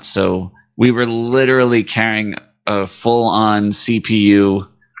whatnot. So we were literally carrying a full-on CPU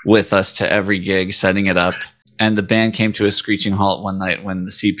with us to every gig, setting it up. And the band came to a screeching halt one night when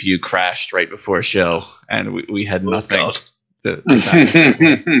the CPU crashed right before a show, and we had nothing to back.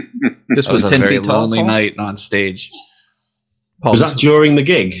 This was a very lonely night on stage. Paul, was that during the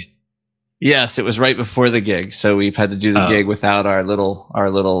gig? Yes, it was right before the gig. So we've had to do the gig without our little.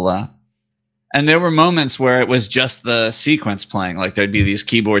 And there were moments where it was just the sequence playing. Like there'd be these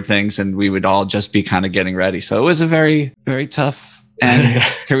keyboard things, and we would all just be kind of getting ready. So it was a very, very tough and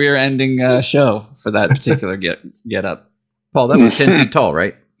career-ending show for that particular get up. Paul, that was 10 feet tall,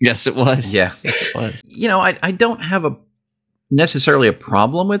 right? Yes, it was. Yeah. Yes, it was. I don't have necessarily a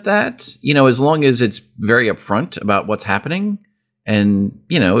problem with that, as long as it's very upfront about what's happening. And,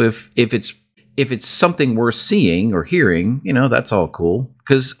 if it's something worth seeing or hearing, that's all cool.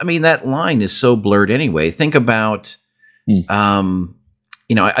 Because, that line is so blurred anyway. Think about,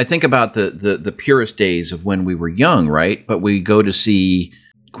 I think about the purest days of when we were young, right? But we go to see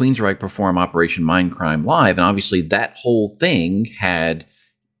Queensryche perform Operation Mindcrime live, and obviously that whole thing had,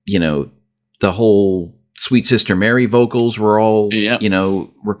 the whole Sweet Sister Mary vocals were all,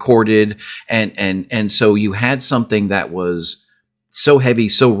 recorded, and so you had something that was so heavy,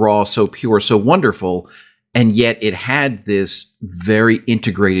 so raw, so pure, so wonderful, and yet it had this very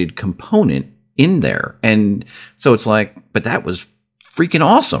integrated component in there, and so it's like, but that was freaking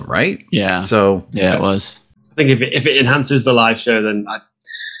awesome, right? Yeah. So yeah, it was. I think if it enhances the live show, then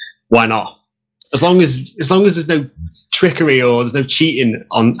why not? As long as there's no trickery or there's no cheating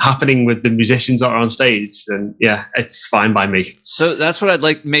happening with the musicians that are on stage, then yeah, it's fine by me. So that's what I'd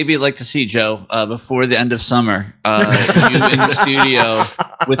like to see, Joe, before the end of summer. You in the studio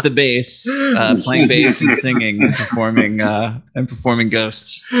with the bass, playing bass and singing and performing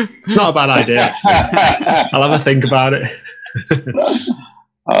Ghosts. It's not a bad idea. I'll have a think about it.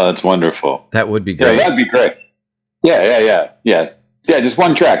 Oh, that's wonderful. That would be great. Yeah, that'd be great. Yeah. Just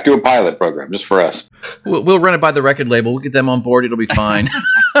one track. Do a pilot program just for us. We'll run it by the record label. We'll get them on board. It'll be fine.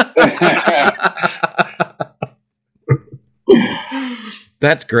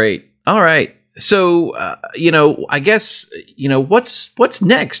 That's great. All right. So, I guess, what's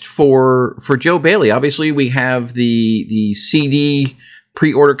next for Joe Bailey? Obviously, we have the CD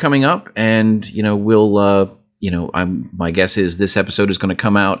pre-order coming up, and, we'll, my guess is this episode is going to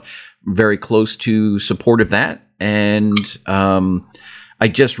come out very close to support of that. And I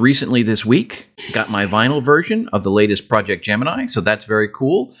just recently this week got my vinyl version of the latest Project Gemini, so that's very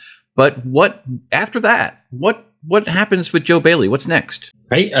cool. But what after that? What happens with Joe Bailey? What's next?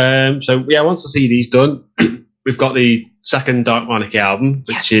 Right. So yeah, once the CD's done, we've got the second Dark Monarchy album,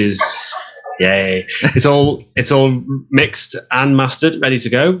 which is yay! It's all mixed and mastered, ready to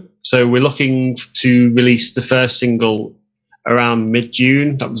go. So we're looking to release the first single around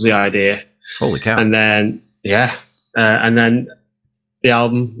mid-June. That was the idea. Holy cow. And then, and then the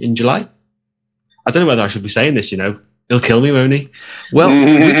album in July. I don't know whether I should be saying this, He'll kill me, won't he? Well,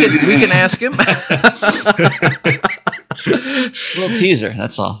 we can ask him. Little teaser,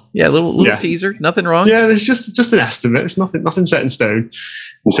 that's all. Yeah, little teaser. Nothing wrong. Yeah, there's just an estimate. It's nothing set in stone.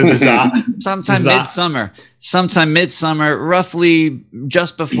 So there's that. Sometime midsummer, roughly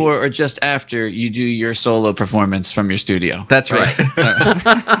just before or just after you do your solo performance from your studio. That's right.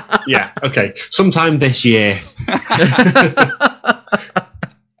 Yeah, okay. Sometime this year.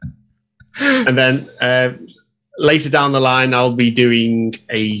 And then later down the line, I'll be doing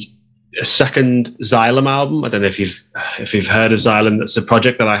a second Xylem album. I don't know if you've heard of Xylem. That's a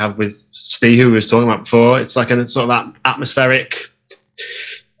project that I have with Steve, who we was talking about before. It's like a sort of atmospheric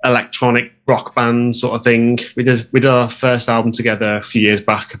electronic rock band sort of thing. We did our first album together a few years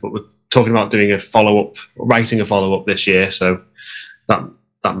back, but we're talking about doing writing a follow-up this year. So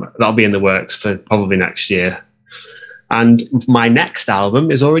that'll be in the works for probably next year. And my next album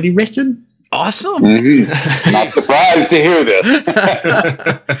is already written. Awesome. Mm-hmm. Not surprised to hear this.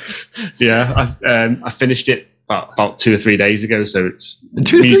 Yeah, I finished it about 2 or 3 days ago. So it's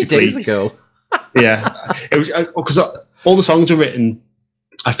 2 or 3 days ago. Yeah, it was because all the songs were written.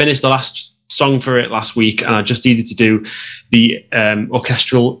 I finished the last song for it last week, and I just needed to do the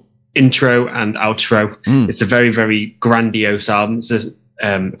orchestral intro and outro. It's a very, very grandiose album. It's a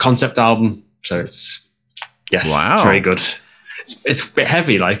concept album, so it's very good. It's a bit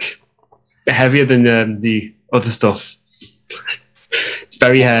heavy, a bit heavier than the other stuff. It's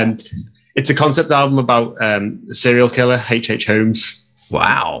very. It's a concept album about the serial killer H.H. Holmes.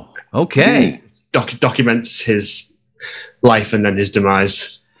 Wow. Okay. Documents his life and then his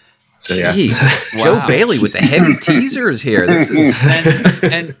demise. So yeah. Wow. Joe Bailey with the heavy teasers here. This is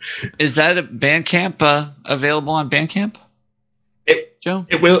and is that a Bandcamp available on Bandcamp? Joe?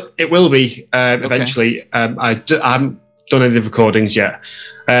 It will be eventually. I haven't done any of the recordings yet.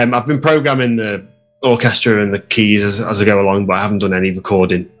 I've been programming the orchestra and the keys as I go along, but I haven't done any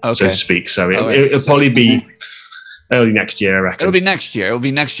recording, so to speak. So it'll probably be early next year, I reckon. It'll be next year. It'll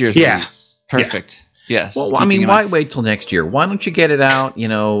be next year's release. Perfect. Yeah. Yes. Well, I mean, why wait till next year? Why don't you get it out? Yeah.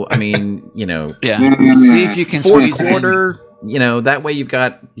 See if you can fourth quarter. That way you've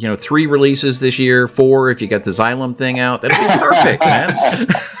got 3 releases this year, 4 if you got the Xylem thing out. That'll be perfect, man.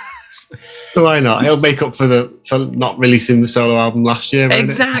 Why not? It'll make up for not releasing the solo album last year.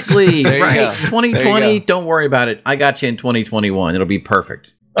 Exactly. Right. 2020. Don't worry about it. I got you in 2021. It'll be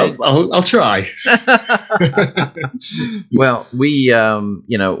perfect. I'll try. Well, we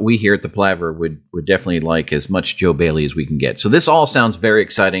here at the Palaver would definitely like as much Joe Bailey as we can get. So this all sounds very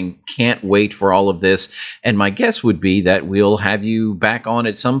exciting. Can't wait for all of this. And my guess would be that we'll have you back on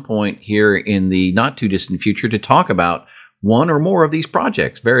at some point here in the not too distant future to talk about one or more of these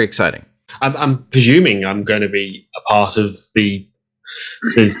projects. Very exciting. I'm presuming I'm going to be a part of the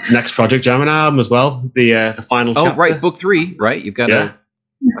next project, Jam and album as well. The final. Oh, chapter. Right, book 3. Right, you've got to.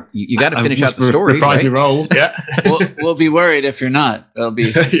 You got to finish out the story. Reprise me role. Yeah, we'll be worried if you're not. It'll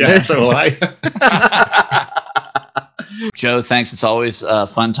be so will I. Joe, thanks. It's always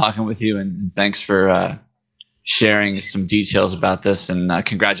fun talking with you, and thanks for sharing some details about this. And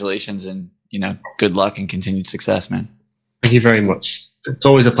congratulations, and good luck and continued success, man. Thank you very much. It's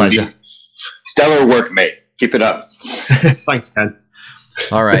always a pleasure. Stellar work, mate. Keep it up. Thanks, Ken.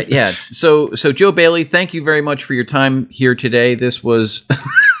 All right, yeah. So Joe Bailey, thank you very much for your time here today. This was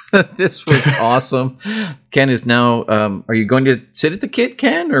this was awesome. Ken is now. Are you going to sit at the kit,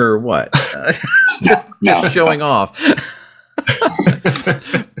 Ken, or what? just showing off.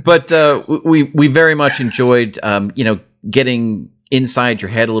 But we very much enjoyed getting inside your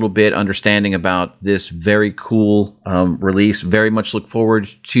head a little bit, understanding about this very cool release. Very much look forward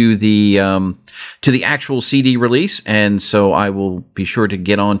to the actual CD release, and so I will be sure to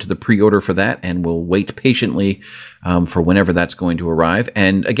get on to the pre-order for that, and we'll wait patiently for whenever that's going to arrive.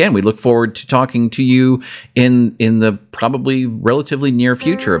 And again, we look forward to talking to you in the probably relatively near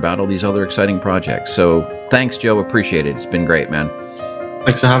future about all these other exciting projects. So thanks, Joe. Appreciate it. It's been great, man.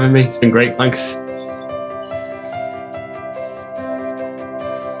 Thanks for having me. It's been great. Thanks.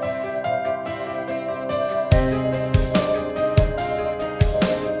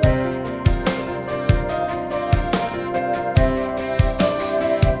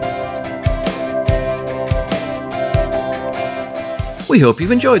 We hope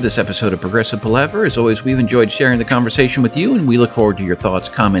you've enjoyed this episode of Progressive Palaver. As always, we've enjoyed sharing the conversation with you, and we look forward to your thoughts,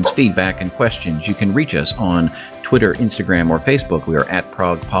 comments, feedback, and questions. You can reach us on Twitter, Instagram, or Facebook. We are at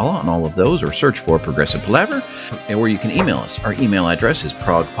ProgPala on all of those, or search for Progressive Palaver, or you can email us. Our email address is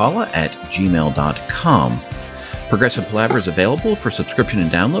progpala@gmail.com. Progressive Palaver is available for subscription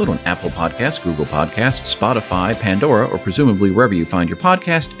and download on Apple Podcasts, Google Podcasts, Spotify, Pandora, or presumably wherever you find your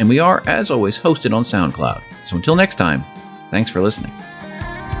podcast, and we are, as always, hosted on SoundCloud. So until next time, thanks for listening.